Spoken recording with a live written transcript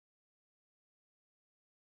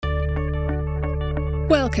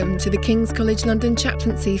Welcome to the King's College London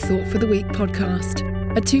Chaplaincy Thought for the Week podcast,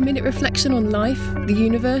 a 2-minute reflection on life, the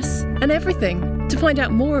universe, and everything. To find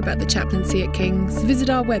out more about the chaplaincy at King's, visit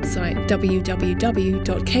our website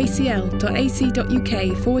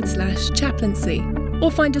www.kcl.ac.uk/chaplaincy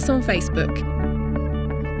or find us on Facebook.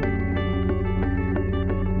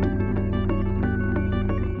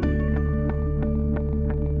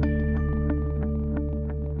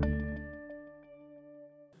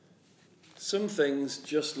 Some things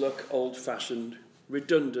just look old-fashioned,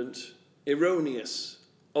 redundant, erroneous,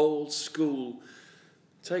 old school.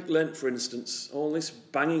 Take Lent, for instance, all this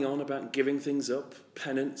banging on about giving things up,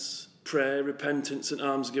 penance, prayer, repentance and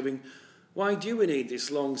almsgiving. Why do we need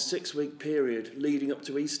this long 6-week period leading up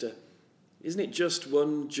to Easter? Isn't it just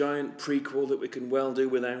one giant prequel that we can well do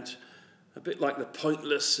without? A bit like the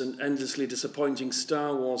pointless and endlessly disappointing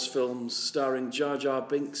Star Wars films starring Jar Jar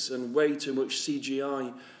Binks and way too much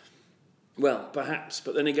CGI. Well, perhaps,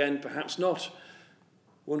 but then again, perhaps not.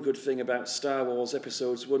 One good thing about Star Wars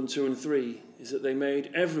episodes 1, 2 and 3 is that they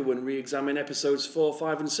made everyone re-examine episodes 4,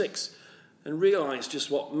 5 and 6 and realise just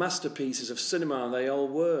what masterpieces of cinema they all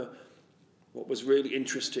were. What was really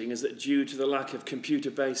interesting is that due to the lack of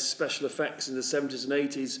computer-based special effects in the 70s and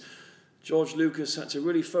 80s, George Lucas had to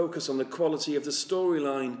really focus on the quality of the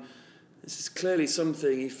storyline. This is clearly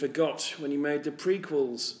something he forgot when he made the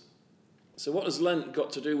prequels. So what has Lent got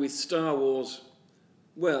to do with Star Wars?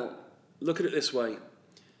 Well, look at it this way.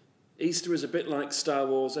 Easter is a bit like Star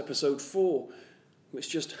Wars Episode 4, which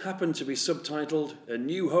just happened to be subtitled A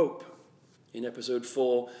New Hope. In Episode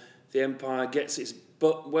 4, the Empire gets its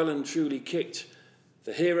butt well and truly kicked.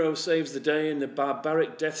 The hero saves the day and the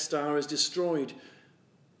barbaric Death Star is destroyed.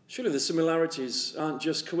 Surely the similarities aren't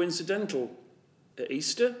just coincidental. At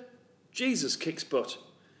Easter, Jesus kicks butt.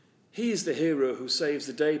 He is the hero who saves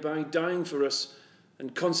the day by dying for us,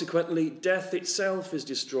 and consequently death itself is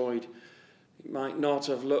destroyed. It might not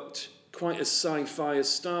have looked quite as sci-fi as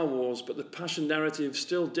Star Wars, but the Passion narrative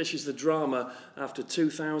still dishes the drama after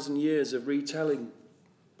 2,000 years of retelling.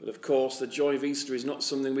 But of course, the joy of Easter is not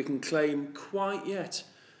something we can claim quite yet.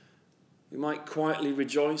 We might quietly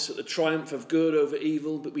rejoice at the triumph of good over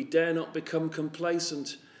evil, but we dare not become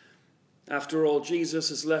complacent. After all, Jesus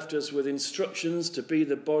has left us with instructions to be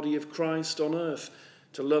the body of Christ on earth,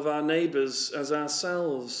 to love our neighbours as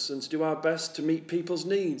ourselves, and to do our best to meet people's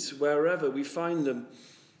needs wherever we find them.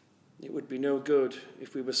 It would be no good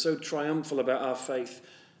if we were so triumphal about our faith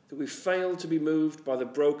that we failed to be moved by the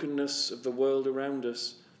brokenness of the world around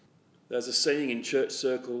us. There's a saying in church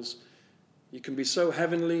circles, you can be so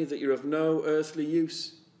heavenly that you're of no earthly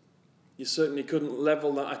use. You certainly couldn't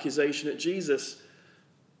level that accusation at Jesus.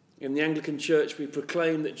 In the Anglican Church, we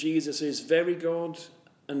proclaim that Jesus is very God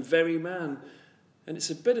and very man. And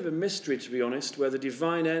it's a bit of a mystery, to be honest, where the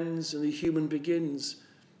divine ends and the human begins.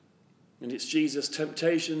 And it's Jesus'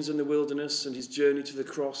 temptations in the wilderness and his journey to the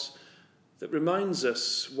cross that reminds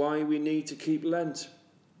us why we need to keep Lent.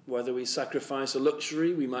 Whether we sacrifice a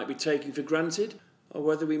luxury we might be taking for granted, or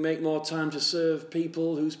whether we make more time to serve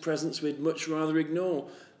people whose presence we'd much rather ignore,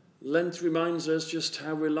 Lent reminds us just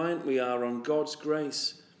how reliant we are on God's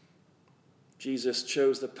grace. Jesus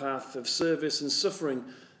chose the path of service and suffering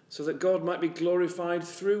so that God might be glorified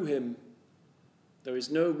through him. There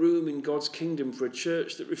is no room in God's kingdom for a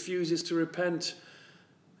church that refuses to repent,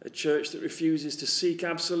 a church that refuses to seek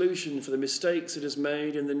absolution for the mistakes it has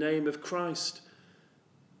made in the name of Christ.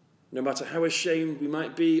 No matter how ashamed we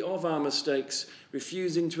might be of our mistakes,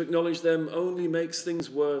 refusing to acknowledge them only makes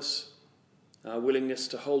things worse. Our willingness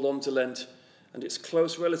to hold on to Lent and its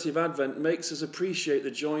close relative Advent makes us appreciate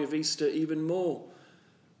the joy of Easter even more.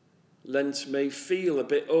 Lent may feel a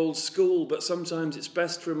bit old school, but sometimes it's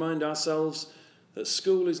best to remind ourselves that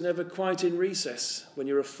school is never quite in recess when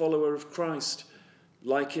you're a follower of Christ.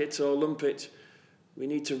 Like it or lump it, we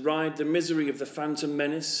need to ride the misery of the Phantom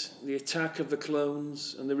Menace, the attack of the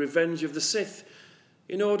clones, and the revenge of the Sith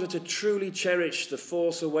in order to truly cherish The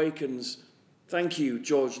Force Awakens. Thank you,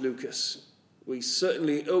 George Lucas. We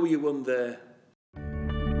certainly owe you one there.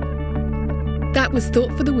 That was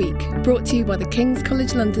Thought for the Week, brought to you by the King's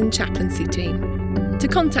College London Chaplaincy team. To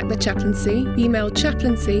contact the chaplaincy, email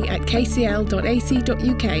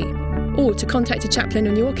chaplaincy@kcl.ac.uk, or to contact a chaplain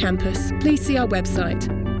on your campus, please see our website.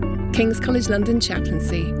 King's College London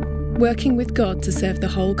Chaplaincy, working with God to serve the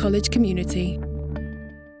whole college community.